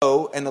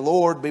and the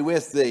Lord be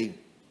with thee.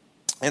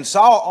 And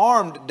Saul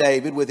armed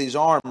David with his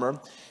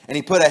armor, and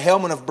he put a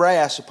helmet of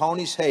brass upon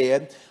his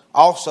head.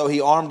 Also he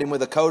armed him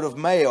with a coat of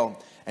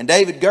mail. And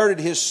David girded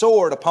his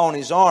sword upon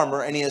his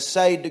armor, and he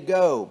essayed to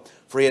go,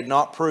 for he had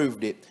not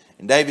proved it.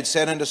 And David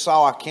said unto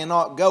Saul, I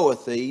cannot go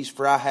with these,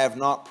 for I have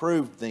not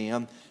proved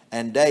them.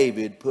 And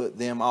David put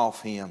them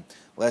off him.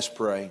 Let's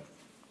pray.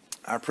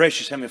 Our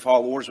precious Heavenly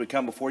Father, Lord, as we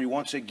come before you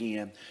once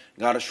again,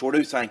 God, I sure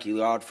do thank you,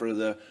 God, for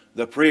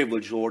the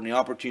privilege, Lord, and the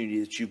opportunity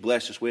that you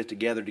blessed us with to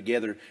gather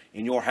together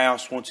in your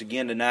house once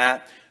again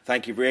tonight.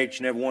 Thank you for each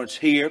and every one that's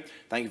here.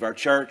 Thank you for our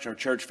church and our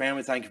church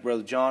family. Thank you,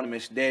 Brother John and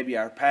Miss Debbie,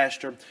 our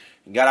pastor.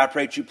 And God, I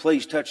pray that you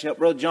please touch and help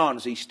Brother John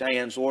as he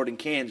stands, Lord, in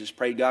Kansas.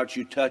 Pray, God, that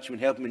you touch him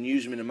and help him and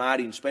use him in a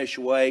mighty and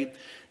special way.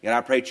 God,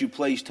 I pray that you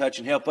please touch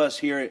and help us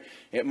here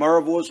at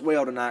Maryville as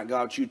well tonight,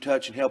 God, that you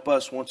touch and help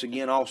us once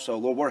again also.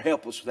 Lord, we're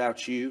helpless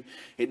without you.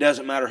 It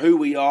doesn't matter who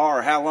we are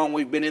or how long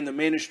we've been in the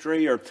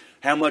ministry or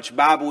how much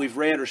Bible we've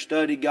read or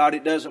studied, God.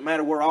 It doesn't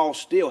matter. We're all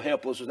still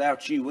helpless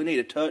without you. We need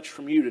a touch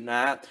from you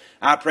tonight.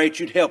 I pray that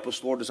you'd help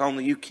us, Lord, as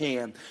only you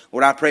can.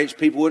 Lord, I pray that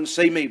people wouldn't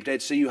see me, but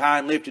they'd see you high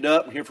and lifted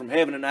up and hear from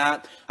heaven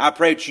tonight. I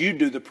pray that you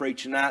do the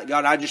preaching tonight.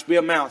 God, I'd just be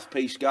a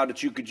mouthpiece, God,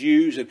 that you could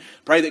use. And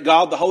pray that,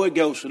 God, the Holy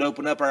Ghost would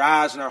open up our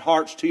eyes and our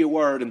hearts to your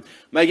word and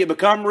make it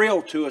become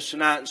real to us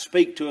tonight and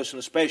speak to us in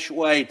a special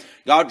way.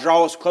 God,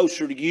 draw us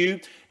closer to you.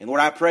 And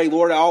Lord, I pray,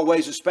 Lord,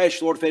 always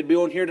especially, Lord, if they'd be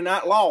on here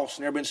tonight lost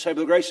and never been saved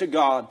by the grace of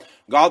God,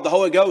 God, the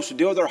Holy Ghost would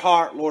deal with their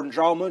heart, Lord, and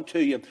draw them unto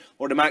you.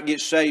 Lord, they might get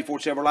saved before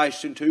it's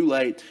everlasting too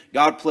late.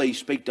 God, please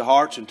speak to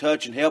hearts and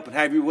touch and help and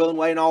have your will and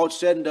way and all that's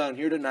said and done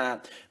here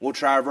tonight. We'll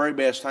try our very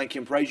best. Thank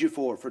you and praise you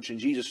for it. For it's in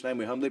Jesus' name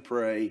we humbly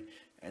pray,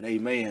 and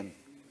amen.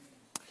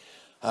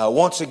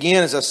 Once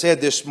again, as I said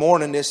this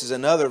morning, this is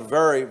another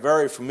very,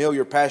 very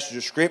familiar passage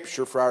of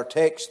Scripture for our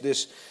text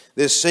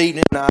this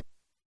evening.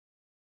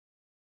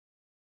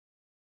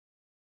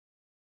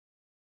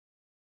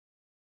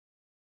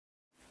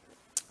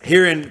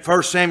 Here in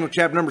 1 Samuel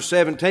chapter number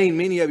 17,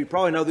 many of you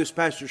probably know this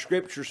passage of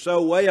Scripture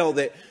so well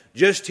that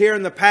just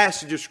hearing the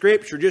passage of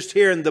Scripture, just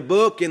hearing the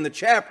book in the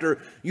chapter,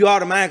 you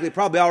automatically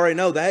probably already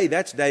know that, hey,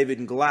 that's David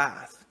and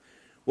Goliath.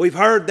 We've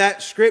heard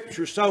that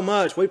Scripture so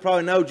much, we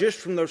probably know just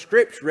from the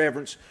Scripture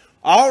reference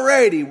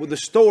already with the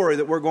story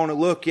that we're going to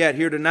look at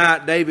here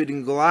tonight, David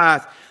and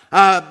Goliath.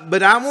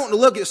 But I want to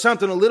look at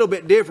something a little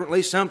bit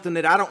differently, something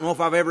that I don't know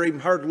if I've ever even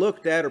heard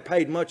looked at or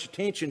paid much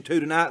attention to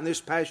tonight in this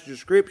passage of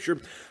Scripture.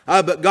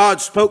 But God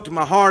spoke to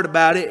my heart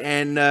about it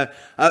and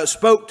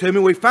spoke to me.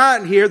 We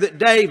find here that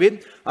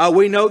David,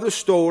 we know the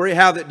story,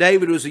 how that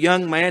David was a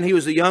young man. He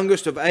was the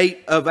youngest of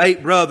eight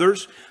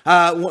brothers,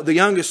 the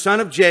youngest son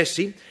of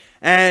Jesse.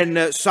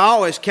 And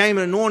Saul has came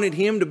and anointed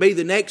him to be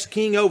the next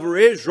king over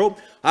Israel.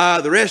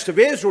 The rest of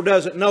Israel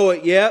doesn't know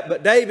it yet,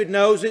 but David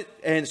knows it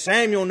and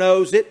Samuel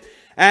knows it.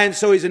 And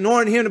so he's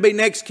anointed him to be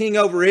next king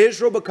over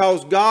Israel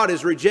because God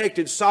has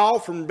rejected Saul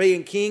from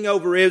being king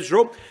over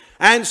Israel.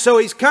 And so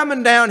he's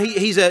coming down.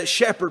 He's a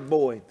shepherd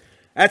boy.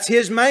 That's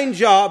his main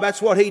job.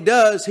 That's what he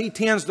does. He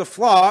tends the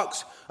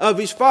flocks of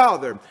his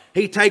father.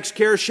 He takes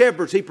care of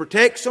shepherds. He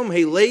protects them.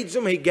 He leads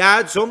them. He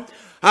guides them.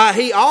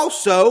 He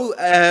also,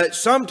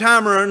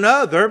 sometime or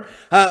another,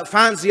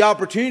 finds the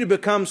opportunity to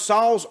become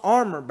Saul's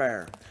armor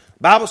bearer.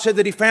 The Bible said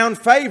that he found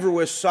favor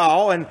with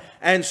Saul,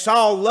 and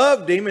Saul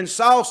loved him, and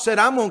Saul said,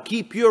 I'm going to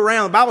keep you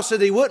around. The Bible said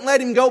that he wouldn't let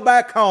him go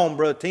back home,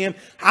 Brother Tim.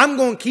 I'm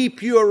going to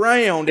keep you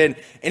around. And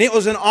it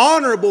was an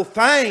honorable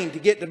thing to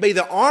get to be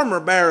the armor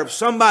bearer of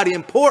somebody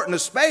important,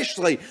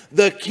 especially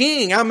the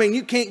king. I mean,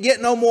 you can't get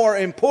no more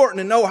important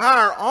and no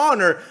higher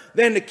honor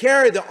than to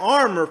carry the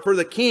armor for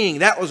the king.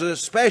 That was a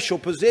special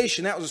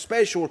position. That was a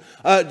special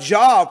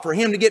job for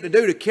him to get to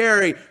do, to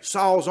carry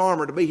Saul's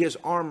armor, to be his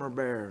armor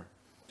bearer.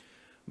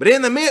 But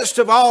in the midst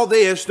of all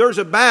this, there's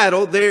a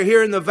battle there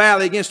here in the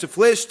valley against the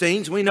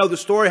Philistines. We know the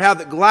story how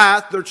that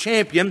Goliath, their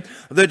champion,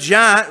 the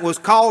giant, was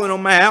calling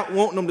them out,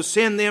 wanting them to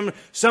send them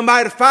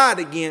somebody to fight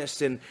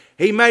against. And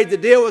he made the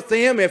deal with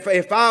them,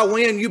 if I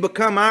win, you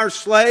become our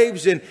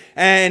slaves, and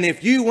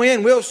if you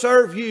win, we'll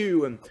serve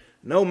you. And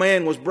no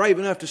man was brave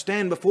enough to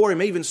stand before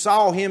him, even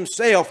Saul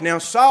himself. Now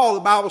Saul,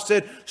 the Bible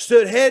said,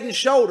 stood head and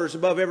shoulders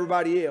above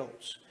everybody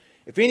else.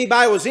 If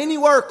anybody was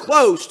anywhere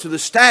close to the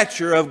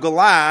stature of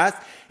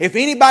Goliath, if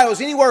anybody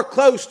was anywhere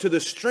close to the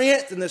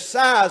strength and the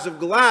size of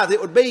Goliath, it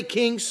would be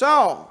King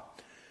Saul.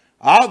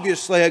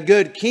 Obviously, a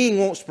good king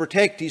wants to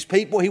protect his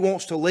people. He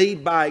wants to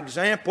lead by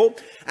example.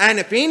 And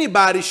if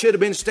anybody should have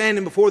been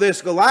standing before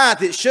this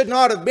Goliath, it should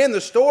not have been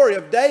the story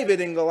of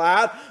David and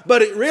Goliath,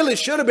 but it really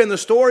should have been the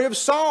story of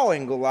Saul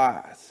and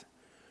Goliath.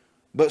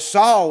 But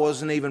Saul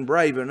wasn't even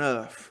brave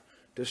enough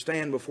to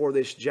stand before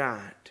this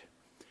giant.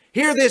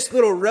 Here, this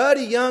little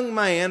ruddy young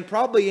man,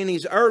 probably in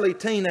his early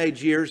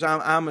teenage years,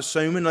 I'm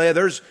assuming.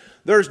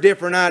 There's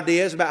different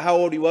ideas about how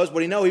old he was, but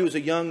we know he was a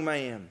young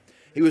man.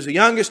 He was the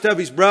youngest of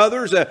his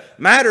brothers.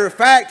 Matter of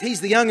fact, he's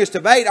the youngest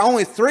of 8.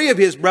 Only 3 of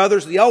his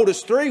brothers, the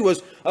oldest 3,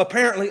 was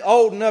apparently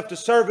old enough to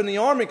serve in the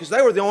army because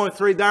they were the only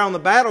 3 there on the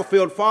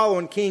battlefield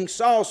following King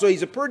Saul. So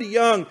he's a pretty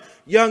young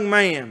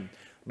man.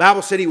 The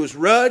Bible said he was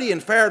ruddy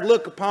and fair to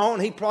look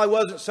upon. He probably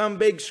wasn't some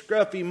big,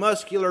 scruffy,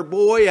 muscular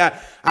boy.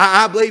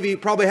 I believe he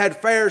probably had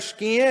fair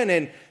skin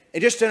and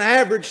just an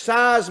average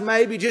size,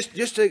 maybe,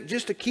 just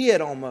a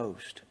kid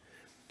almost.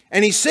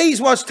 And he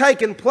sees what's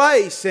taking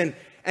place, and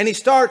he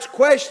starts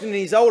questioning.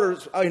 His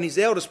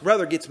eldest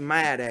brother gets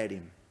mad at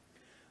him.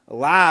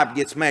 Eliab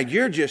gets mad.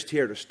 You're just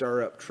here to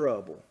stir up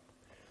trouble.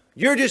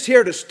 You're just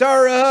here to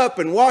stir up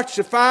and watch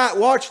the fight,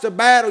 watch the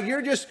battle.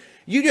 You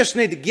just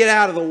need to get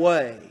out of the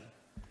way.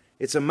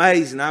 It's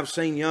amazing. I've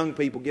seen young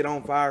people get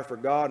on fire for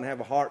God and have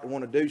a heart to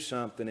want to do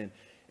something,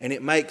 and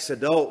it makes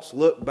adults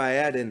look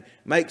bad and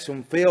makes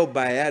them feel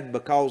bad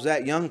because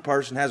that young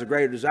person has a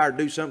greater desire to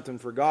do something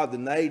for God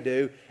than they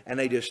do, and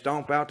they just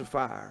stomp out the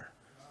fire.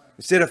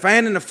 Instead of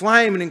fanning the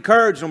flame and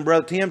encouraging them,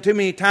 Brother Tim, too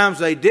many times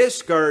they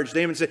discourage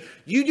them and say,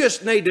 you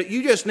just need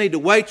to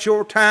wait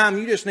your time.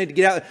 You just need to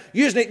get out.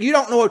 You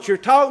don't know what you're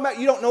talking about.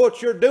 You don't know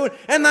what you're doing.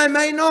 And they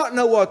may not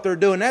know what they're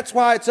doing. That's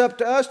why it's up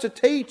to us to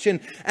teach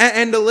and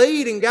to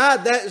lead and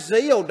guide that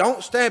zeal.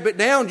 Don't stamp it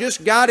down.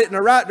 Just guide it in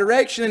the right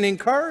direction and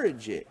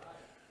encourage it.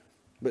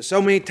 But so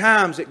many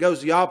times it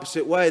goes the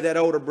opposite way. That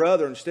older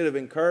brother, instead of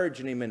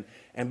encouraging him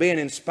and being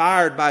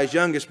inspired by his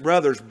youngest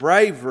brother's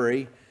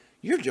bravery,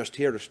 you're just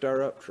here to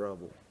stir up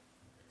trouble.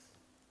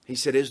 He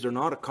said, is there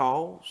not a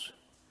cause?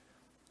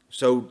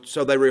 So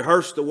they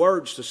rehearsed the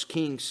words to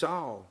King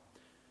Saul.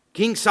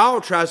 King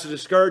Saul tries to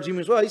discourage him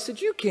as well. He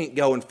said, you can't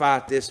go and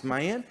fight this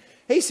man.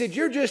 He said,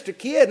 you're just a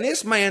kid, and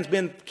this man's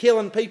been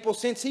killing people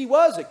since he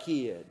was a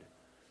kid.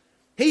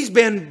 He's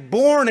been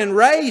born and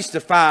raised to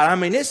fight. I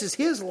mean, this is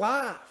his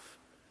life.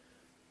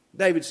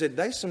 David said,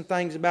 there's some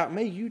things about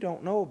me you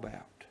don't know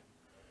about.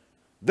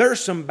 There's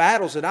some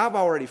battles that I've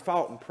already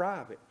fought in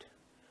private.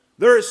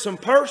 There is some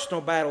personal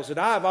battles that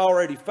I've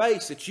already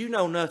faced that you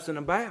know nothing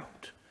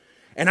about.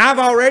 And I've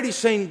already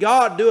seen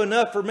God do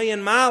enough for me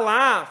in my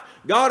life.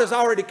 God has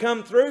already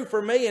come through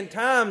for me in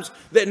times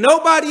that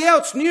nobody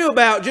else knew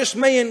about, just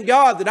me and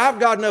God, that I've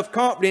got enough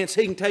confidence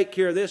He can take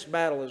care of this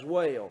battle as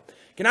well.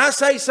 Can I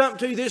say something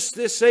to you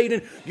this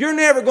evening? You're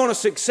never going to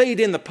succeed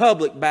in the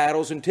public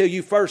battles until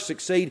you first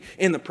succeed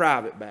in the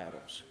private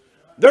battles.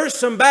 There's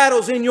some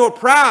battles in your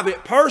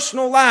private,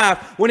 personal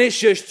life when it's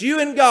just you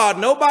and God,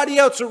 nobody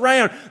else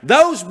around.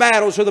 Those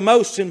battles are the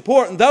most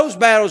important. Those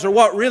battles are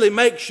what really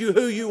makes you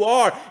who you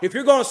are. If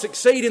you're going to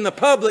succeed in the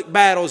public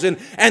battles and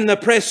the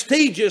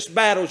prestigious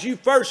battles, you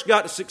first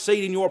got to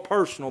succeed in your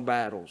personal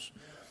battles.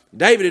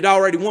 David had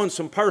already won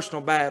some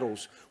personal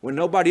battles when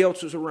nobody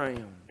else was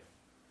around.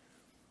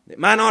 It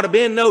might not have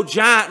been no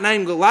giant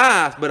named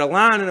Goliath, but a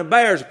lion and a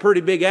bear is a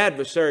pretty big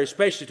adversary,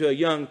 especially to a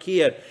young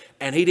kid,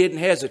 and he didn't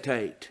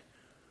hesitate.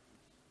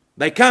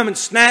 They come and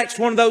snatched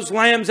one of those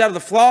lambs out of the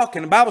flock,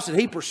 and the Bible said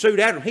he pursued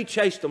after them. He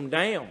chased them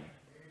down.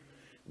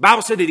 The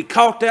Bible said that he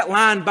caught that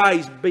lion by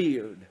his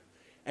beard,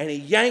 and he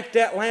yanked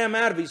that lamb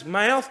out of his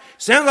mouth.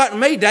 Sounds like to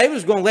me David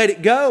was going to let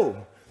it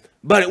go.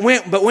 But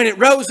when it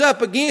rose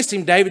up against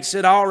him, David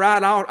said, all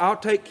right, I'll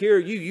take care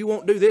of you. You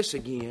won't do this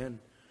again.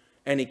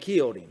 And he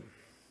killed him.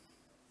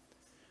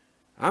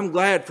 I'm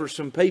glad for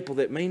some people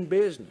that mean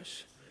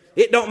business.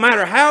 It don't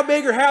matter how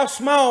big or how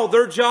small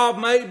their job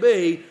may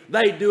be,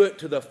 they do it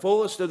to the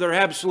fullest of their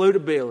absolute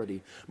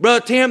ability.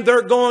 Brother Tim,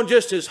 they're going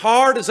just as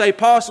hard as they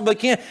possibly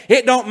can.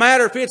 It don't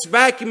matter if it's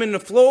vacuuming the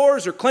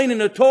floors or cleaning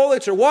the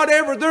toilets or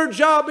whatever their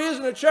job is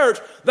in the church,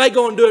 they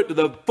go and do it to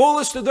the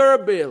fullest of their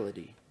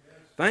ability.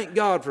 Thank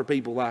God for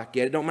people like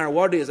that. It don't matter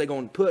what it is, they're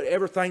going to put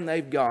everything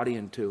they've got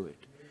into it.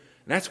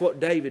 And that's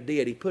what David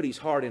did. He put his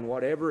heart in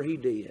whatever he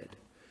did.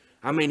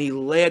 I mean, he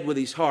led with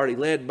his heart. He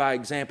led by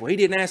example. He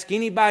didn't ask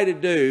anybody to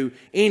do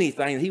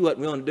anything that he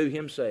wasn't willing to do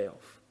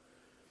himself.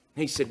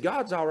 He said,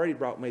 God's already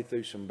brought me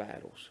through some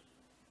battles.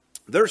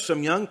 There's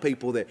some young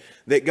people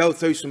that go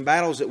through some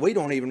battles that we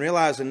don't even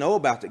realize and know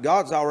about, that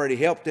God's already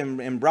helped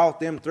them and brought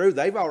them through.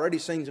 They've already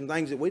seen some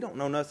things that we don't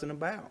know nothing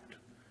about.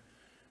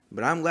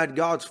 But I'm glad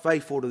God's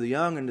faithful to the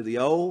young and to the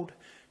old.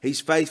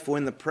 He's faithful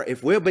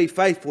if we'll be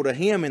faithful to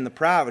Him in the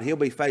private, He'll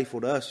be faithful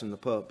to us in the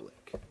public.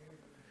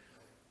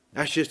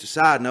 That's just a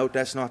side note.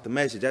 That's not the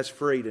message. That's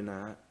free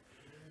tonight.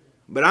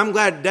 But I'm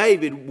glad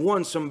David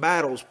won some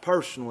battles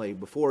personally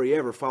before he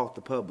ever fought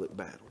the public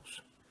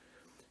battles.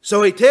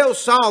 So he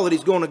tells Saul that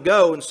he's going to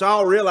go, and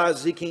Saul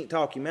realizes he can't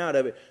talk him out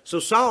of it. So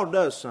Saul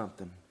does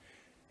something.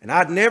 And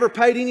I'd never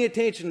paid any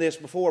attention to this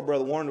before,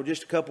 Brother Warren,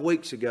 just a couple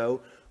weeks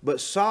ago.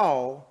 But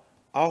Saul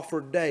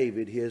offered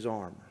David his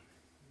armor.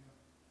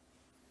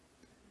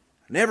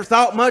 Never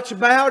thought much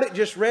about it,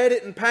 just read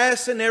it in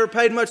passing, never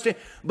paid much attention.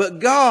 But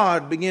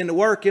God began to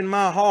work in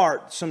my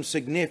heart some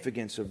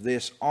significance of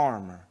this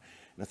armor.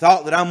 And the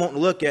thought that I'm wanting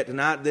to look at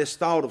tonight, this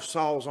thought of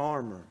Saul's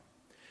armor.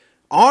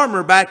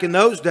 Armor back in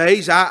those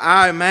days,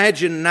 I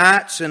imagine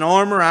knights in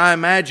armor, I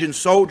imagine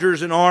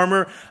soldiers in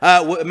armor.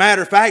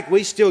 Matter of fact,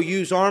 we still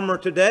use armor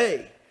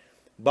today.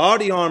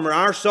 Body armor.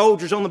 Our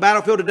soldiers on the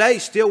battlefield today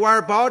still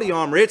wear body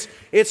armor.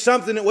 It's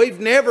something that we've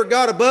never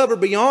got above or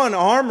beyond.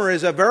 Armor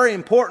is a very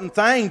important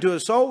thing to a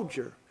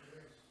soldier.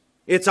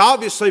 It's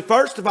obviously,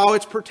 first of all,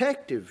 it's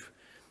protective.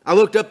 I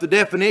looked up the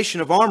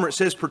definition of armor. It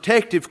says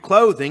protective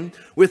clothing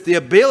with the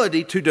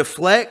ability to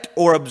deflect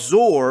or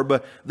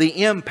absorb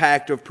the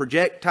impact of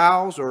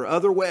projectiles or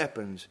other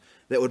weapons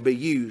that would be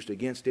used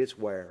against its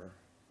wearer.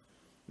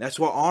 That's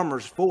what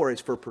armor's for.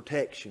 It's for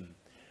protection.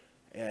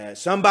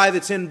 Somebody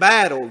that's in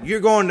battle,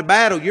 you're going to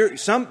battle,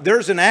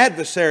 there's an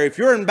adversary. If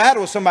you're in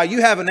battle with somebody,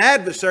 you have an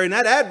adversary, and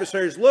that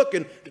adversary is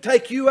looking to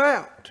take you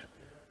out.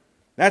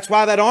 That's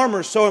why that armor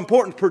is so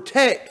important.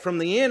 Protect from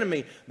the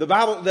enemy. The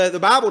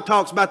Bible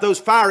talks about those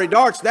fiery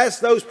darts. That's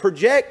those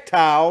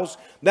projectiles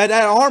that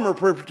armor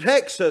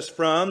protects us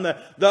from. The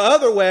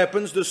other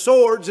weapons, the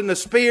swords and the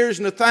spears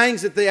and the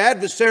things that the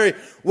adversary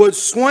would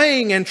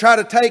swing and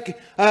try to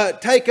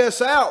take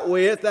us out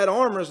with, that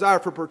armor is there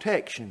for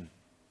protection.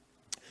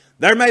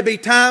 There may be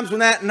times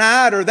when that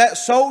knight or that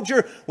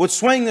soldier would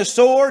swing the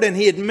sword and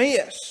he'd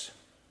miss.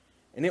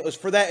 And it was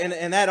for that,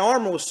 and that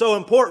armor was so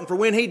important for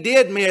when he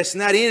did miss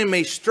and that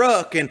enemy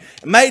struck and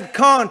made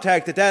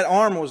contact, that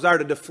armor was there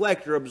to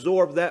deflect or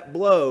absorb that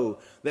blow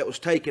that was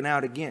taken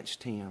out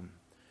against him.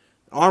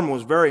 The armor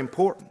was very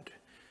important.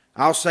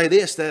 I'll say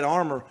this, that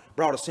armor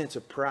brought a sense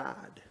of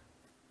pride.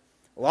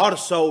 A lot of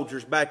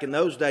soldiers back in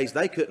those days,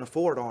 they couldn't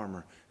afford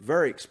armor.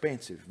 Very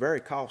expensive, very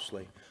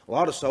costly. A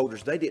lot of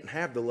soldiers, they didn't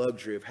have the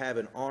luxury of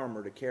having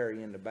armor to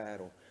carry into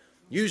battle.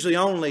 Usually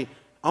only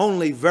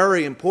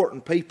very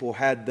important people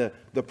had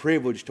the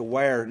privilege to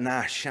wear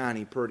nice,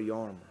 shiny, pretty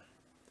armor.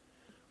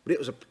 But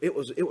it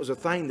was a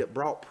thing that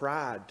brought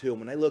pride to them.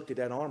 When they looked at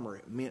that armor,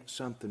 it meant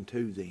something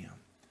to them.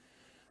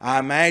 I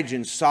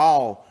imagine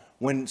Saul,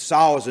 when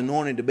Saul was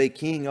anointed to be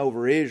king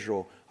over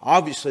Israel,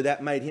 obviously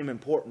that made him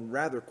important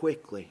rather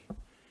quickly.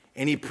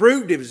 And he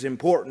proved his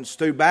importance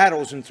through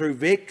battles and through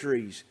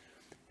victories.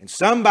 And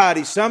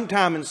somebody,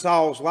 sometime in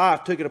Saul's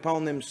life, took it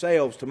upon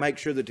themselves to make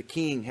sure that the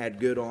king had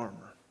good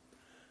armor.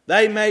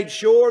 They made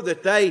sure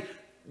that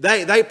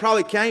they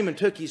probably came and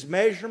took his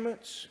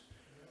measurements.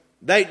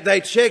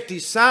 They checked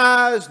his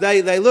size.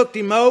 They looked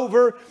him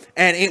over.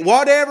 And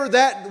whatever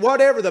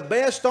the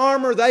best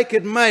armor they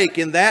could make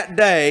in that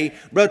day,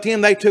 Brother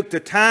Tim, they took the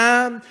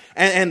time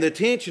and the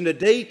attention to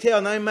detail,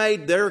 and they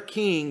made their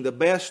king the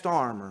best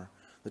armor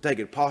that they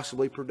could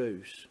possibly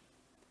produce.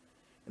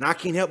 And I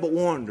can't help but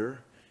wonder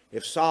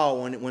if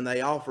Saul, when they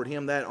offered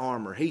him that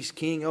armor, he's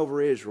king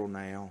over Israel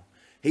now.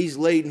 He's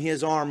leading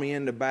his army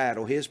into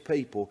battle, his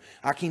people.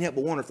 I can't help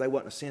but wonder if there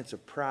wasn't a sense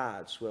of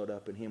pride swelled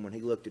up in him when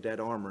he looked at that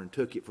armor and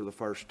took it for the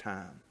first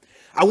time.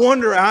 I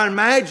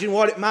imagine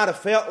what it might have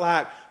felt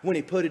like when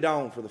he put it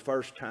on for the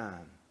first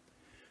time.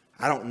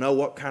 I don't know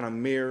what kind of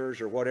mirrors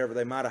or whatever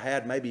they might have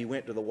had. Maybe he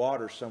went to the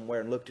water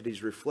somewhere and looked at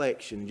his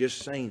reflection and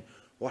just seen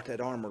what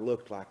that armor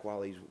looked like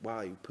while he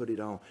put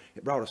it on.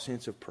 It brought a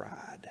sense of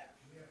pride.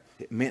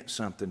 It meant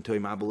something to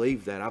him. I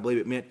believe that. I believe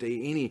it meant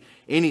to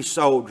any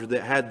soldier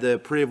that had the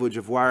privilege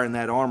of wearing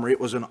that armor. It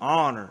was an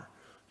honor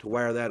to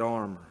wear that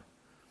armor.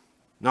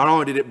 Not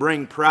only did it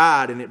bring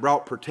pride and it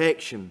brought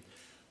protection,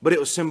 but it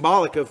was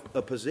symbolic of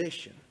a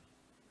position.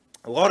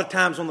 A lot of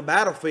times on the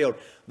battlefield,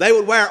 they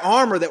would wear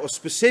armor that was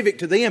specific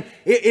to them.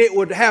 It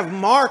would have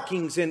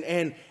markings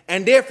and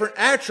different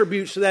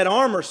attributes to that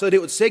armor so that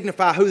it would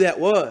signify who that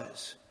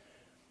was.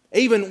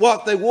 Even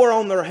what they wore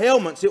on their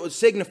helmets, it would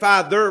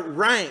signify their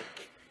rank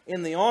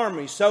in the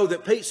army so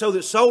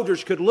that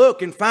soldiers could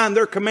look and find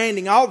their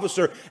commanding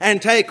officer and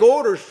take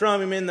orders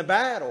from him in the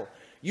battle.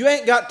 You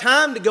ain't got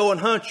time to go and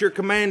hunt your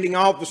commanding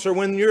officer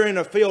when you're in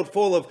a field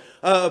full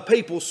of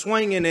people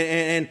swinging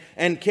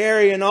and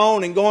carrying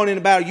on and going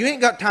into battle. You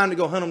ain't got time to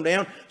go hunt them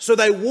down. So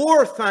they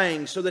wore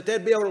things so that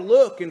they'd be able to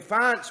look and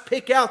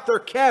pick out their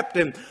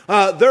captain,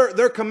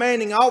 their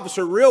commanding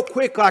officer real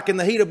quick like in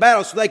the heat of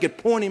battle so they could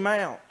point him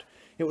out.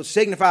 It would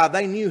signify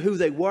they knew who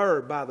they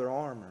were by their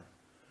armor.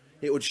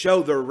 It would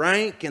show their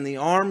rank in the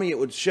army. It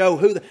would show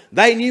who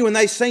they knew when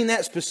they seen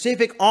that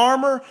specific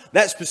armor,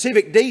 that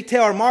specific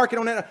detail or marking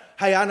on it.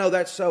 Hey, I know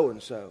that's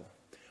so-and-so.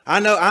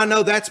 I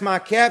know that's my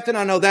captain.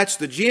 I know that's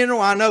the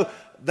general. I know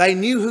they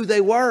knew who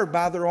they were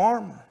by their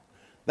armor.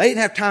 They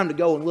didn't have time to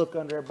go and look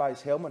under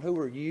everybody's helmet. Who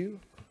are you?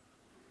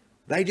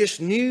 They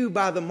just knew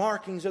by the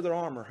markings of their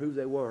armor who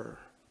they were.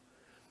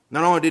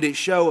 Not only did it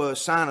show a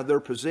sign of their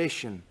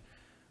position,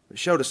 it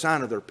showed a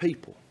sign of their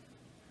people.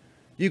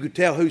 You could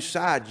tell whose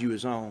side you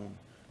was on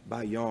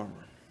by your armor.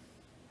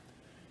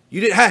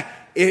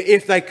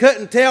 If they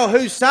couldn't tell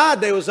whose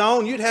side they was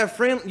on, you'd have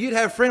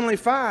friendly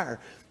fire.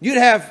 You'd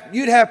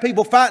have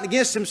people fighting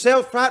against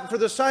themselves, fighting for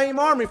the same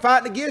army,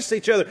 fighting against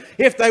each other.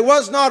 If there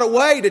was not a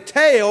way to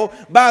tell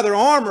by their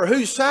armor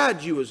whose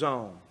side you was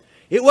on.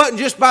 It wasn't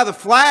just by the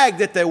flag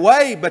that they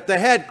waved, but they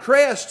had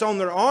crests on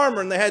their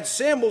armor and they had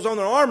symbols on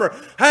their armor.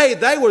 Hey,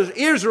 they were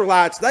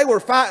Israelites. They were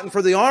fighting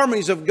for the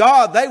armies of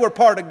God. They were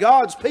part of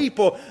God's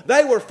people.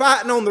 They were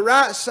fighting on the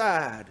right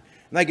side.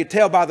 And they could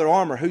tell by their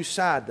armor whose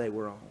side they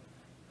were on.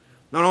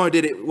 Not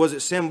only was it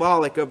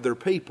symbolic of their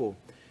people,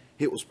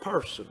 it was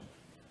personal.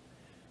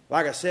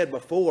 Like I said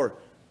before,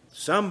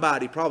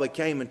 somebody probably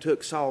came and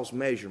took Saul's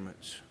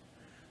measurements.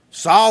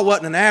 Saul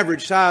wasn't an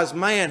average sized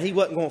man. He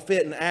wasn't going to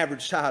fit in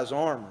average size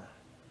armor.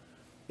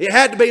 It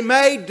had to be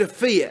made to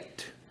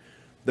fit.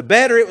 The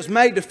better it was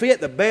made to fit,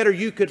 the better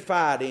you could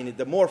fight in it.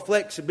 The more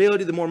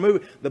flexibility, the more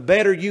movement, the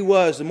better you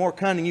was, the more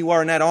cunning you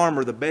are in that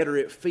armor, the better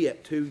it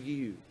fit to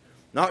you.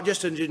 Not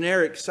just a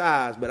generic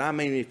size, but I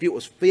mean if it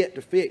was fit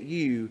to fit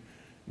you,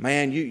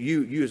 man,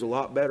 you was a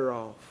lot better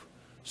off.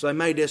 So they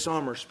made this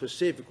armor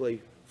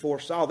specifically for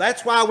Saul.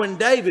 That's why when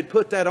David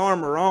put that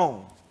armor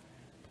on,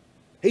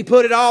 he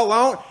put it all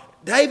on.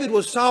 David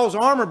was Saul's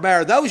armor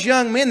bearer. Those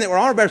young men that were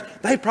armor bearers,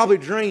 they probably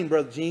dreamed,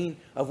 Brother Gene,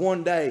 of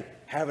one day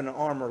having an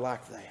armor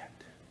like that.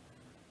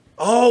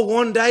 Oh,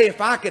 one day if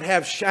I could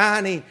have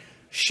shiny,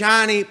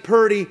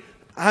 pretty,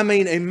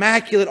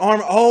 immaculate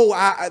armor.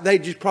 Oh, they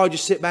probably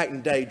just sit back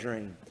and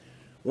daydream.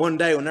 One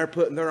day when they're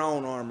putting their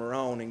own armor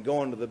on and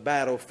going to the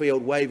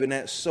battlefield, waving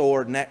that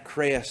sword and that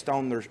crest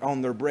on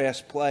their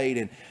breastplate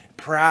and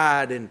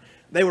pride, and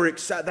they were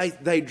excited.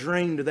 They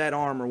dreamed of that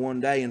armor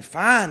one day, and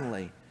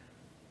finally,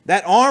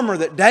 that armor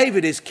that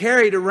David has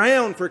carried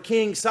around for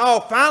King Saul,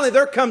 finally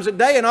there comes a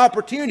day, an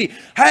opportunity.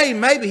 Hey,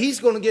 maybe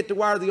he's going to get to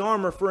wear the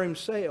armor for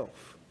himself.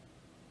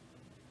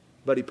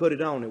 But he put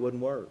it on, it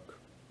wouldn't work.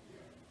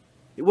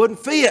 It wouldn't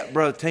fit,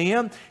 Brother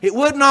Tim. It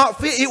would not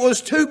fit. It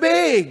was too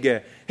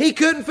big. He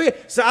couldn't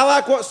fit. So I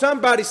like what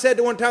somebody said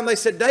one time. They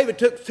said David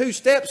took 2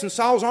 steps and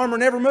Saul's armor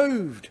never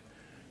moved.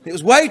 It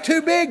was way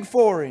too big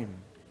for him.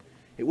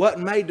 It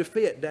wasn't made to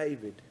fit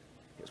David.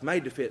 It was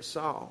made to fit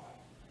Saul.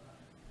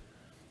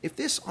 If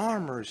this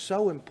armor is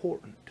so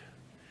important,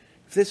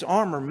 if this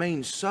armor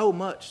means so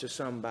much to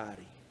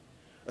somebody,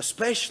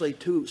 especially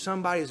to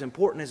somebody as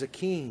important as a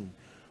king,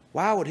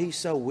 why would he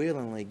so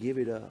willingly give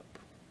it up?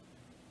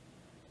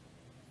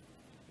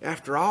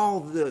 After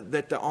all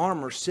that the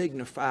armor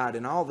signified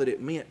and all that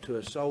it meant to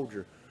a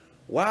soldier,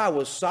 why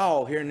was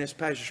Saul, here in this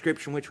passage of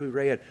Scripture in which we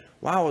read,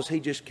 why was he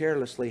just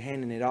carelessly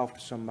handing it off to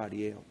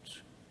somebody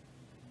else?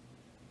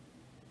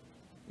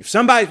 If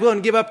somebody's willing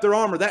to give up their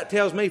armor, that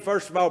tells me,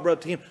 first of all,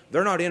 Brother Tim,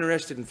 they're not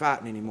interested in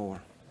fighting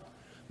anymore.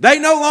 They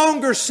no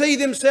longer see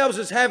themselves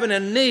as having a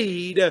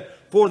need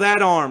for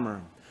that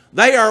armor.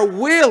 They are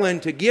willing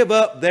to give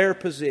up their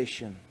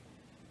position.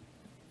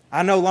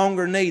 I no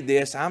longer need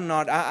this.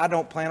 I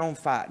don't plan on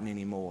fighting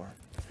anymore.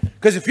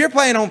 Because if you're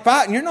planning on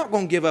fighting, you're not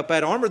going to give up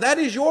that armor. That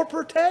is your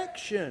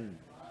protection.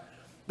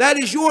 That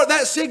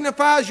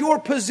signifies your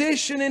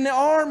position in the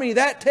army.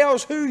 That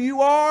tells who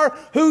you are,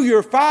 who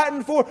you're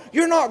fighting for.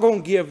 You're not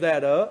going to give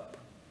that up.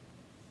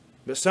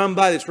 But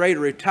somebody that's ready to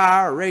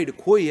retire or ready to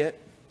quit,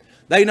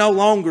 they no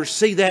longer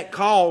see that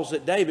cause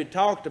that David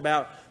talked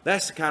about.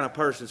 That's the kind of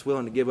person that's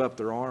willing to give up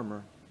their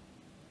armor.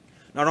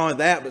 Not only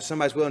that, but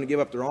somebody's willing to give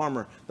up their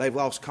armor, they've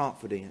lost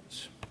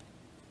confidence.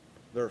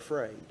 They're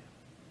afraid.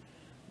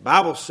 The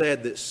Bible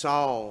said that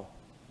Saul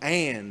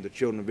and the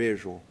children of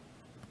Israel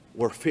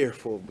were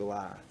fearful of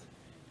Goliath.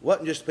 It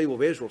wasn't just the people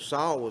of Israel.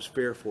 Saul was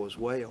fearful as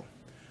well.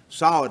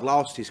 Saul had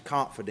lost his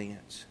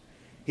confidence.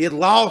 He had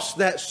lost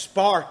that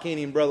spark in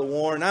him, Brother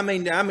Warren. I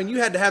mean, you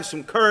had to have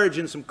some courage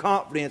and some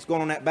confidence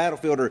going on that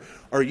battlefield,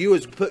 or you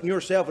was putting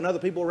yourself and other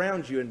people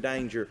around you in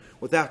danger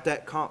without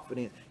that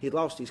confidence. He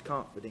lost his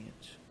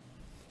confidence.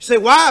 You say,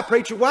 why,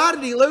 preacher? Why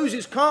did he lose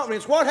his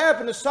confidence? What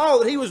happened to Saul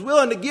that he was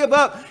willing to give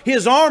up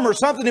his armor,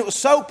 something that was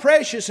so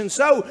precious and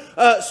so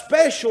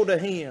special to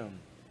him?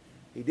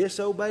 He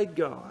disobeyed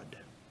God,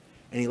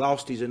 and he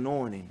lost his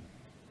anointing.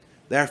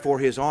 Therefore,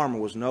 his armor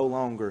was no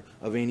longer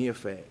of any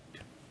effect.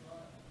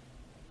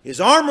 His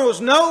armor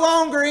was no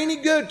longer any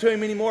good to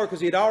him anymore because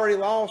he had already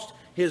lost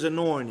his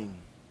anointing.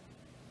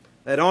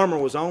 That armor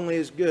was only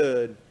as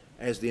good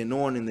as the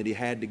anointing that he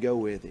had to go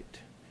with it.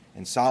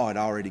 And Saul had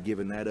already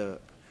given that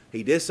up.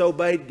 He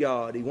disobeyed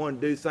God. He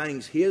wanted to do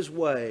things his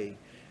way.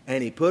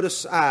 And he put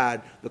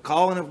aside the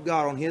calling of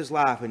God on his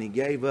life, and he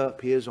gave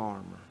up his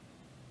armor.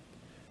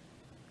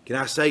 Can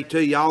I say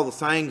to you all the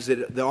things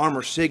that the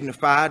armor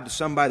signified to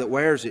somebody that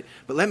wears it?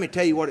 But let me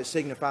tell you what it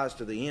signifies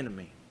to the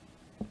enemy.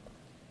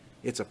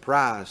 It's a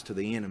prize to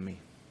the enemy.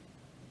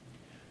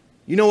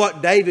 You know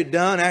what David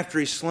done after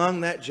he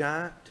slung that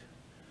giant?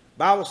 The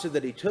Bible said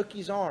that he took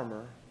his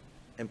armor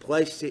and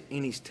placed it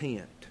in his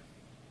tent.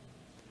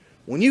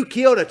 When you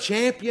killed a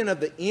champion of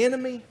the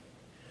enemy,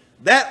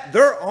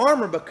 their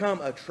armor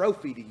become a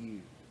trophy to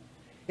you.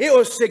 It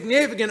was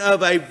significant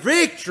of a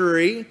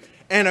victory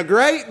and a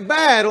great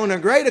battle and a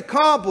great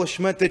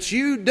accomplishment that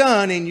you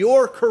done in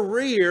your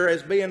career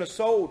as being a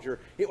soldier.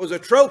 It was a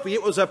trophy.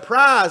 It was a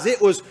prize.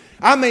 It was,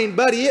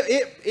 buddy,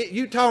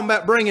 you talking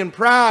about bringing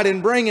pride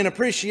and bringing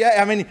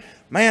appreciation.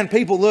 Man,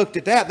 people looked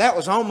at that. That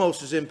was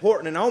almost as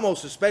important and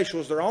almost as special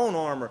as their own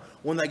armor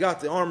when they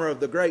got the armor of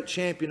the great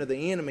champion of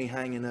the enemy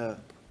hanging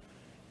up.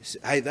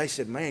 Hey, they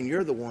said, man,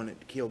 you're the one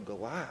that killed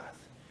Goliath.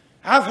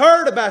 I've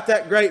heard about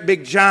that great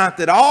big giant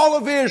that all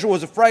of Israel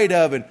was afraid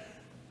of, and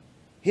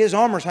his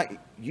armor's hanging.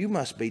 You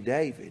must be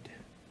David.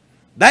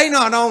 They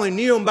not only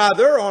knew him by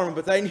their armor,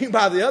 but they knew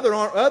by the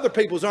other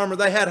people's armor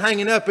they had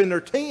hanging up in their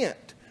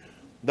tent.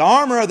 The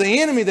armor of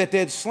the enemy that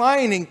they'd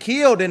slain and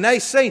killed, and they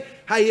seen,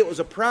 hey, it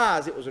was a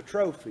prize, it was a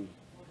trophy.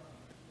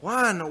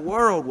 Why in the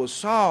world was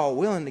Saul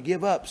willing to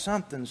give up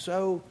something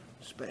so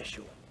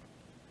special?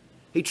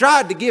 He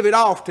tried to give it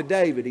off to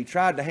David. He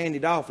tried to hand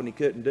it off and he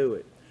couldn't do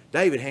it.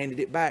 David handed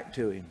it back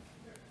to him.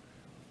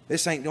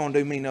 This ain't going to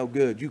do me no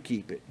good. You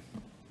keep it.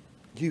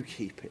 You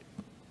keep it.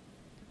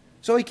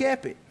 So he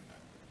kept it.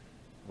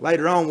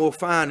 Later on we'll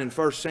find in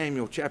 1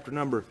 Samuel chapter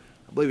number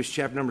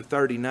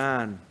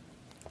 39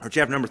 or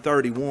chapter number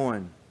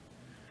 31.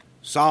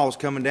 Saul's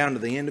coming down to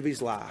the end of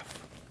his life.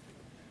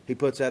 He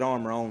puts that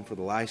armor on for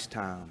the last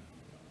time.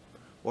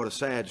 What a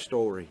sad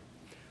story.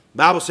 The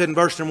Bible said in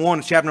verse number 1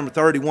 of chapter number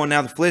 31,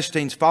 now the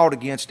Philistines fought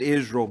against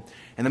Israel,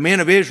 and the men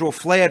of Israel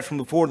fled from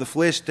before the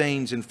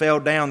Philistines and fell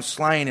down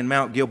slain in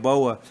Mount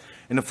Gilboa.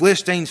 And the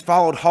Philistines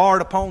followed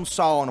hard upon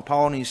Saul and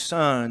upon his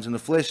sons, and the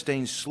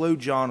Philistines slew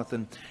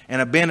Jonathan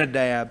and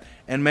Abinadab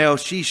and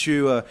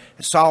Melchishua,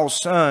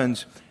 Saul's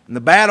sons. And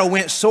the battle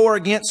went sore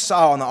against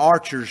Saul, and the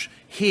archers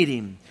hit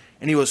him,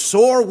 and he was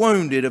sore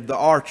wounded of the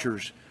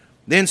archers.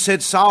 Then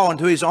said Saul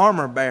unto his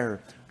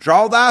armor-bearer,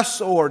 draw thy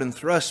sword and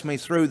thrust me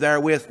through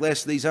therewith,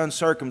 lest these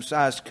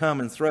uncircumcised come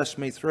and thrust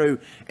me through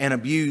and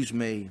abuse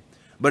me.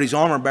 But his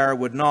armor-bearer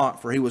would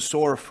not, for he was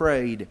sore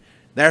afraid.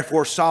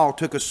 Therefore Saul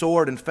took a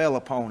sword and fell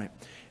upon it.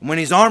 And when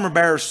his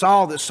armor-bearer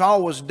saw that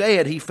Saul was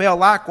dead, he fell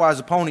likewise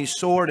upon his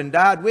sword and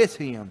died with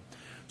him.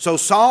 So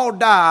Saul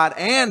died,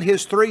 and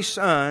his 3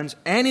 sons,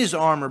 and his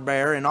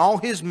armor-bearer, and all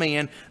his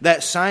men,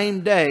 that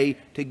same day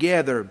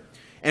together.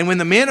 And when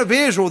the men of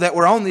Israel that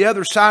were on the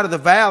other side of the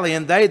valley,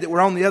 and they that were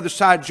on the other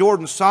side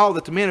Jordan, saw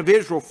that the men of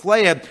Israel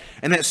fled,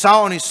 and that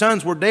Saul and his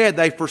sons were dead,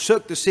 they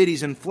forsook the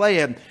cities and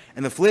fled.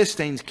 And the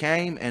Philistines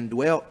came and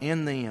dwelt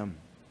in them.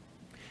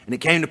 And it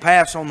came to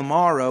pass on the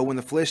morrow, when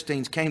the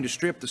Philistines came to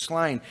strip the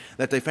slain,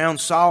 that they found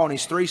Saul and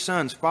his 3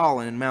 sons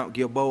fallen in Mount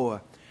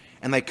Gilboa.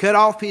 And they cut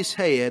off his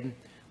head,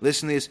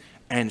 listen to this,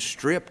 and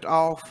stripped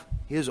off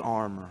his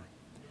armor.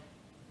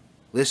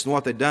 Listen to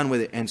what they've done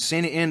with it. And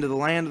sent it into the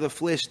land of the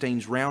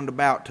Philistines round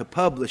about, to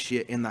publish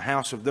it in the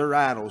house of their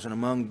idols and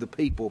among the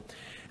people.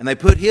 And they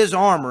put his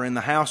armor in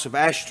the house of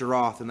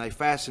Ashtaroth, and they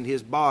fastened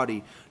his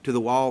body to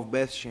the wall of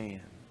Bethshan.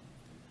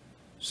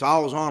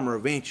 Saul's armor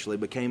eventually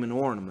became an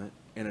ornament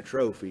and a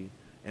trophy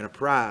and a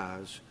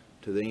prize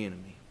to the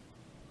enemy.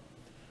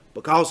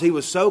 Because he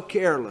was so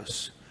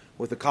careless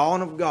with the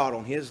calling of God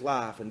on his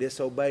life and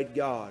disobeyed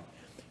God,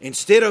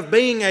 instead of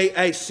being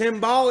a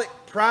symbolic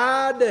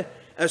pride,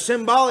 a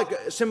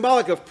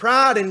symbolic of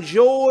pride and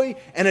joy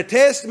and a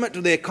testament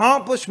to the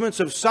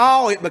accomplishments of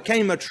Saul, it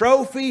became a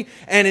trophy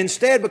and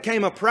instead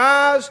became a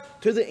prize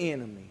to the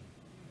enemy.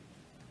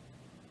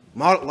 A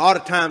lot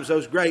of times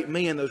those great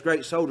men, those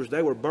great soldiers,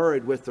 they were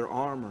buried with their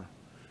armor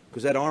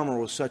because that armor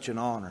was such an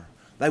honor.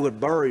 They would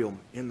bury them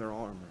in their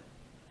armor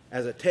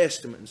as a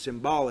testament and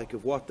symbolic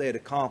of what they had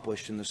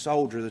accomplished and the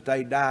soldier that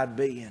they died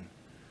being.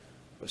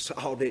 But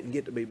Saul didn't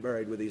get to be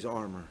buried with his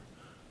armor,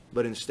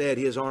 but instead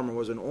his armor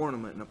was an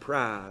ornament and a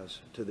prize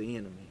to the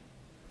enemy.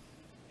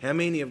 How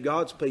many of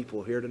God's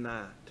people here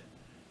tonight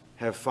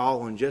have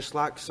fallen just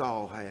like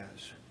Saul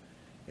has?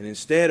 And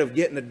instead of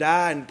getting to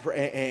die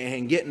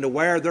and getting to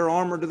wear their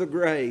armor to the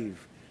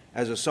grave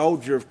as a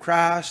soldier of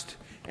Christ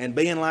and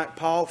being like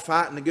Paul,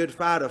 fighting the good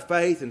fight of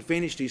faith and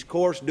finished his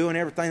course, doing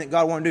everything that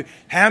God wanted to do,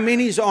 how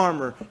many's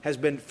armor has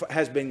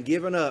been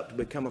given up to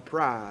become a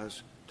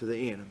prize to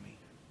the enemy?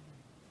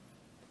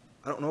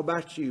 I don't know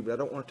about you, but I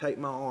don't want to take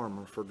my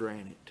armor for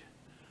granted.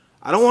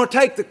 I don't want to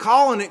take the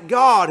calling that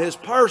God has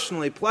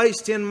personally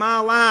placed in my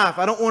life.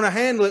 I don't want to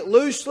handle it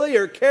loosely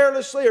or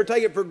carelessly or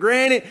take it for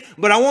granted,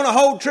 but I want to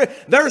hold true.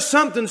 There's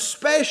something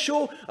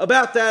special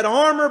about that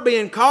armor,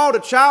 being called a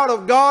child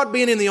of God,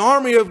 being in the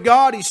army of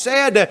God. He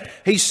said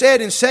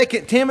in 2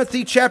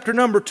 Timothy chapter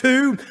number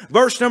 2,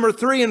 verse number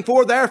 3 and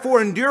 4,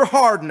 therefore endure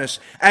hardness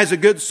as a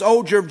good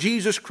soldier of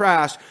Jesus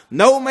Christ.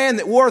 No man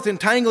that warreth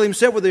entangle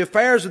himself with the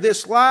affairs of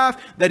this life,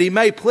 that he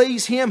may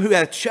please him who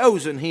hath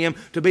chosen him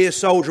to be a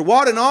soldier.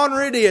 What an honor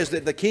it is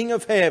that the King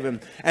of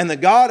heaven and the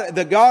God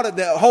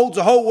that holds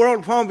the whole world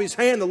in the palm of his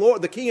hand, the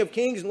Lord, the King of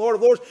kings and Lord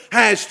of lords,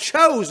 has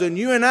chosen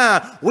you and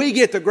I. We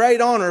get the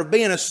great honor of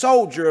being a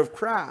soldier of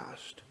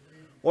Christ.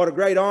 What a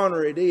great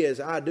honor it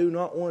is. I do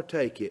not want to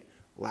take it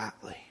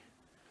lightly.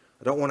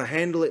 I don't want to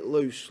handle it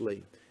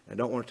loosely. I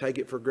don't want to take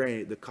it for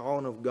granted. The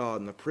calling of God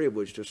and the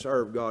privilege to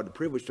serve God, the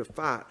privilege to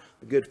fight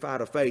the good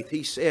fight of faith.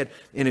 He said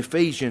in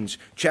Ephesians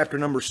chapter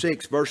number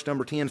 6, verse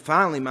number 10,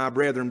 finally, my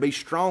brethren, be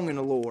strong in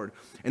the Lord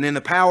and in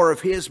the power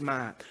of His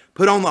might.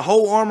 Put on the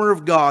whole armor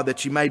of God,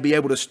 that you may be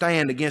able to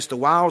stand against the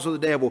wiles of the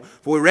devil.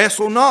 For we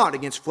wrestle not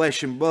against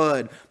flesh and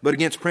blood, but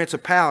against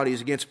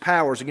principalities, against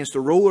powers, against the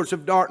rulers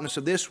of darkness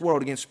of this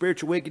world, against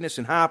spiritual wickedness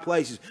in high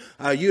places.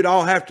 You'd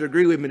all have to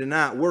agree with me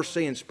tonight. We're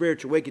seeing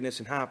spiritual wickedness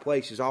in high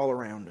places all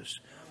around us.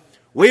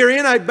 We are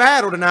in a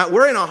battle tonight.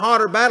 We're in a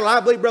hotter battle, I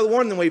believe, Brother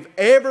Warren, than we've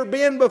ever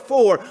been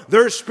before.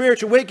 There's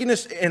spiritual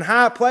wickedness in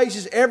high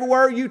places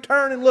everywhere you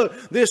turn and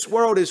look. This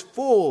world is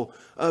full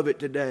of it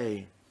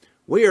today.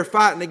 We are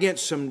fighting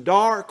against some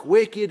dark,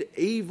 wicked,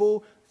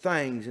 evil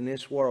things in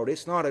this world.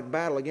 It's not a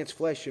battle against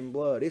flesh and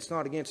blood. It's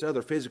not against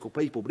other physical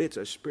people, but it's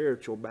a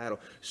spiritual battle,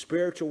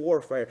 spiritual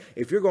warfare.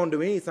 If you're going to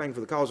do anything for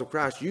the cause of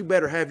Christ, you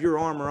better have your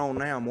armor on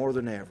now more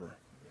than ever.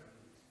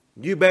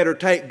 You better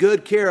take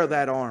good care of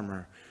that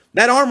armor.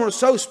 That armor was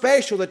so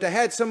special that they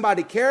had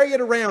somebody carry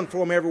it around for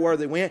them everywhere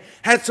they went,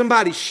 had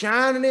somebody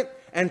shining it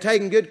and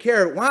taking good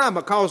care of it. Why?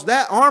 Because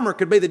that armor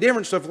could be the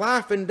difference of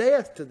life and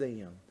death to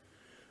them.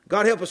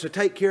 God help us to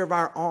take care of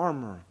our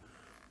armor,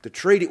 to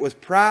treat it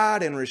with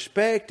pride and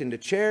respect and to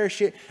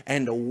cherish it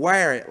and to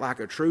wear it like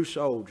a true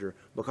soldier,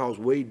 because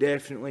we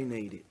definitely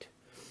need it.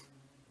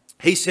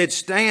 He said,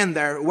 stand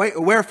there.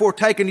 Wherefore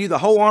take unto you the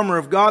whole armor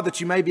of God,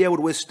 that you may be able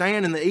to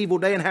withstand in the evil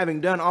day, and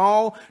having done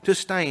all to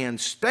stand.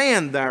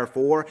 Stand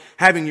therefore,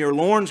 having your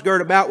loins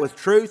girt about with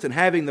truth, and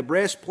having the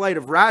breastplate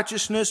of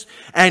righteousness,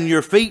 and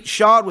your feet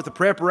shod with the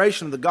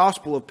preparation of the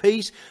gospel of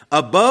peace.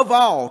 Above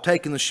all,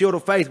 taking the shield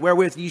of faith,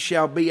 wherewith ye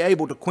shall be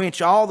able to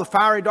quench all the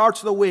fiery darts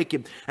of the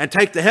wicked, and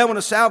take the helmet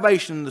of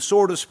salvation and the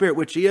sword of the Spirit,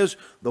 which is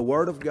the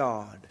Word of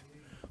God.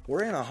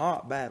 We're in a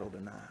hot battle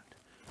tonight.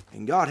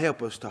 And God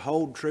help us to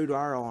hold true to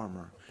our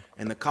armor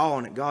and the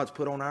calling that God's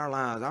put on our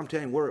lives. I'm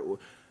telling you,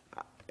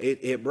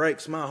 it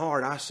breaks my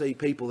heart. I see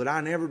people that I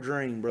never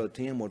dreamed, Brother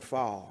Tim, would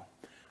fall.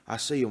 I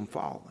see them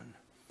falling.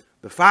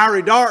 The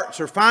fiery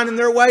darts are finding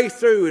their way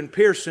through and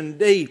piercing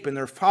deep, and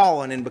they're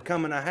falling and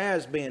becoming a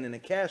has-been and a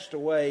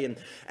castaway,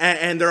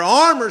 and their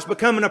armor's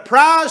becoming a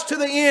prize to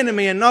the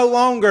enemy, and no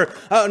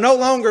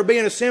longer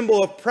being a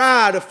symbol of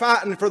pride of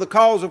fighting for the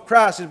cause of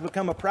Christ. It's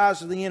become a prize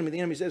to the enemy. The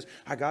enemy says,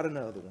 I got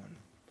another one.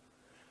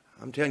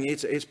 I'm telling you,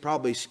 it's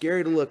probably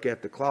scary to look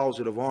at the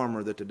closet of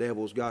armor that the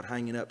devil's got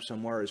hanging up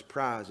somewhere as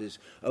prizes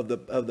of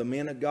the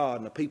men of God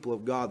and the people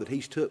of God that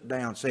he's took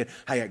down, saying,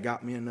 hey, I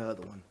got me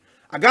another one.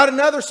 I got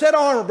another set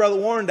of armor, Brother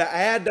Warren, to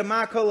add to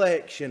my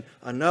collection.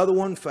 Another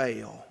one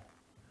fell.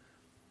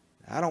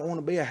 I don't want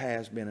to be a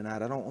has-been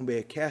tonight. I don't want to be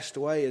a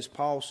castaway, as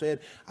Paul said.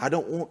 I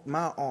don't want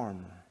my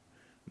armor,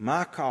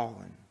 my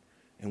calling,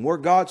 and where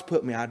God's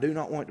put me, I do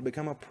not want it to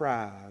become a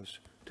prize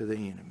to the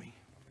enemy.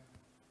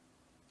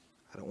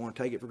 I don't want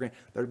to take it for granted.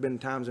 There's been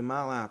times in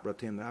my life, Brother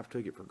Tim, that I've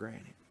took it for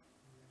granted.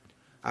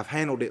 I've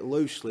handled it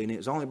loosely, and it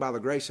was only by the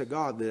grace of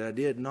God that I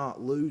did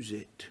not lose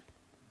it.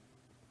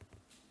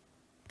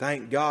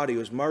 Thank God He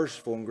was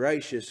merciful and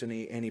gracious, and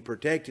He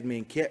protected me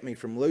and kept me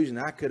from losing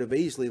it. I could have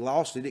easily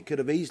lost it. It could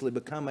have easily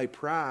become a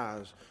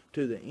prize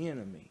to the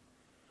enemy.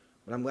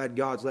 But I'm glad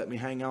God's let me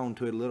hang on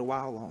to it a little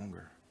while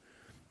longer.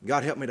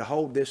 God help me to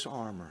hold this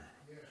armor.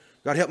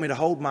 God, help me to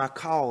hold my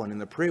calling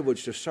and the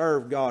privilege to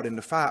serve God and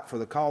to fight for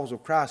the cause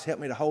of Christ. Help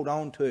me to hold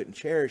on to it and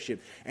cherish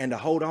it, and to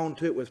hold on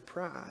to it with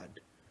pride,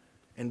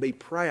 and be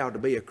proud to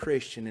be a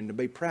Christian, and to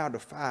be proud to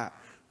fight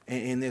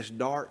in this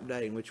dark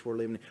day in which we're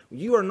living.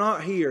 You are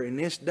not here in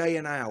this day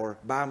and hour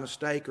by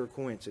mistake or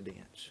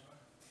coincidence.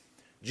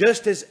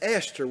 Just as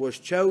Esther was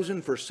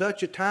chosen for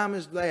such a time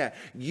as that,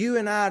 you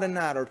and I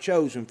tonight are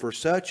chosen for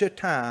such a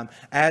time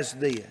as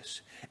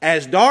this.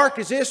 As dark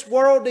as this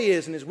world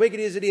is and as wicked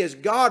as it is,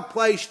 God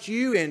placed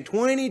you in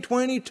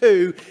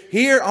 2022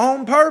 here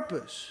on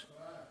purpose.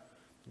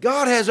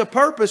 God has a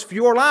purpose for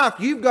your life.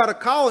 You've got a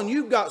calling.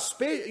 You've got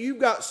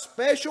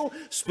special,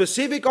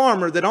 specific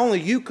armor that only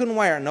you can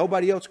wear.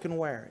 Nobody else can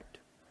wear it.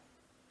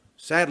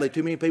 Sadly,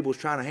 too many people are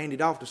trying to hand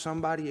it off to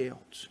somebody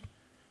else.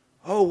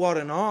 Oh, what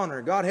an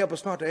honor. God help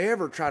us not to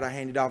ever try to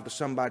hand it off to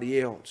somebody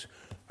else.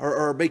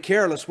 Or be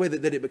careless with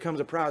it that it becomes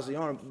a prize to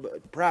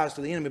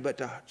the enemy, but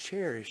to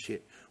cherish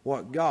it,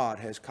 what God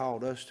has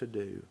called us to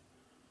do.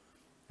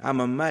 I'm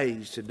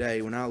amazed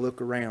today when I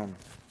look around.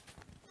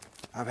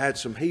 I've had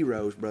some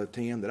heroes, Brother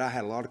Tim, that I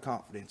had a lot of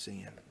confidence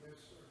in.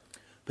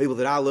 People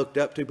that I looked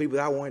up to, people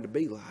that I wanted to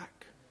be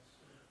like.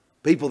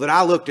 People that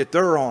I looked at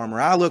their armor,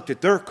 I looked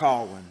at their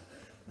calling.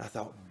 And I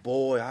thought,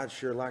 boy, I'd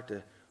sure like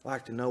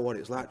to know what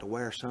it's like to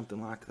wear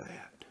something like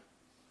that.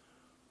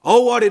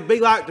 Oh, what it'd be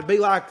like to be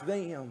like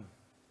them.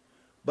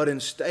 But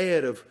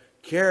instead of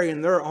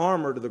carrying their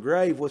armor to the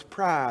grave with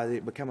pride,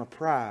 it became a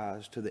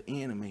prize to the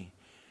enemy.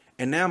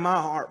 And now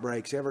my heart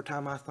breaks every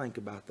time I think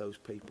about those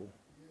people.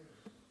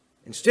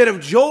 Instead of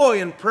joy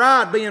and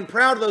pride, being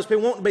proud of those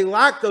people, wanting to be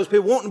like those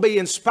people, wanting to be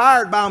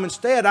inspired by them,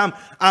 instead I'm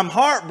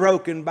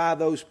heartbroken by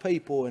those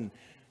people,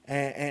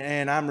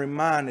 and I'm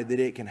reminded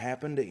that it can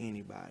happen to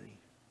anybody.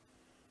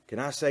 Can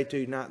I say to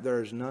you tonight,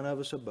 there's none of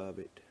us above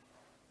it.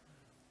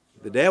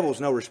 The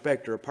devil's no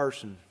respecter of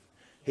person.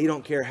 He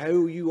don't care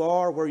who you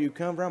are, where you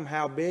come from,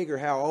 how big or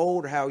how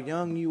old or how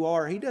young you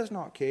are. He does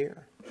not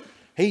care.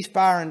 He's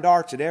firing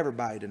darts at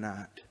everybody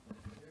tonight.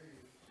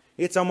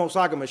 It's almost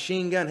like a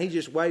machine gun. He's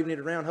just waving it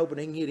around hoping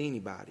he can hit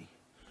anybody.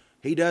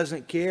 He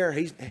doesn't care.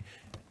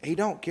 He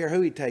don't care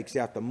who he takes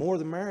out. The more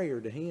the merrier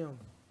to him.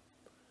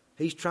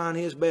 He's trying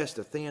his best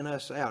to thin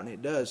us out, and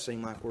it does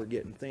seem like we're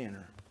getting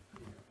thinner.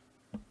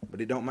 But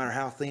it don't matter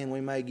how thin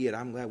we may get.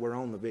 I'm glad we're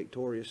on the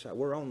victorious side.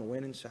 We're on the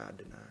winning side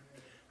tonight.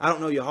 I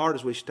don't know your heart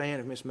as we stand.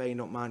 If Miss Megan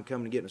don't mind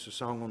coming and getting us a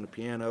song on the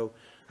piano.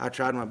 I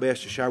tried my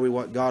best to share with you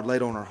what God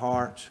laid on our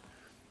hearts.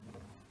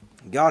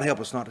 God help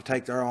us not to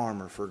take their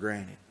armor for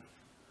granted.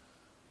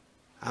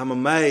 I'm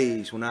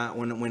amazed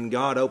when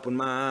God opened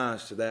my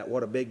eyes to that,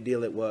 what a big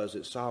deal it was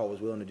that Saul was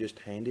willing to just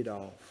hand it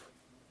off.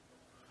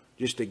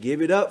 Just to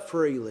give it up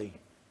freely.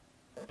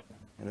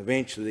 And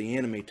eventually the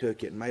enemy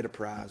took it and made a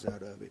prize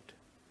out of it.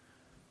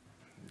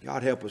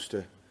 God help us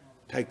to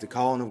take the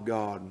calling of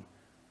God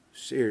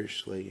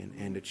seriously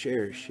and to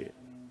cherish it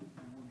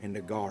and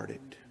to guard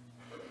it.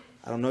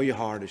 I don't know your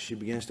heart. As she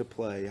begins to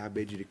play, I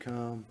bid you to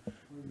come.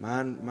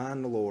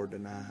 Mind the Lord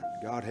tonight.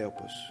 God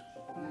help us.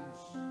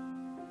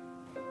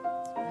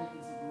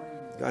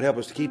 God help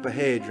us to keep a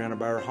hedge around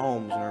about our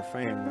homes and our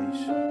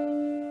families,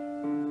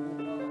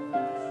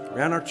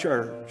 around our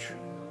church.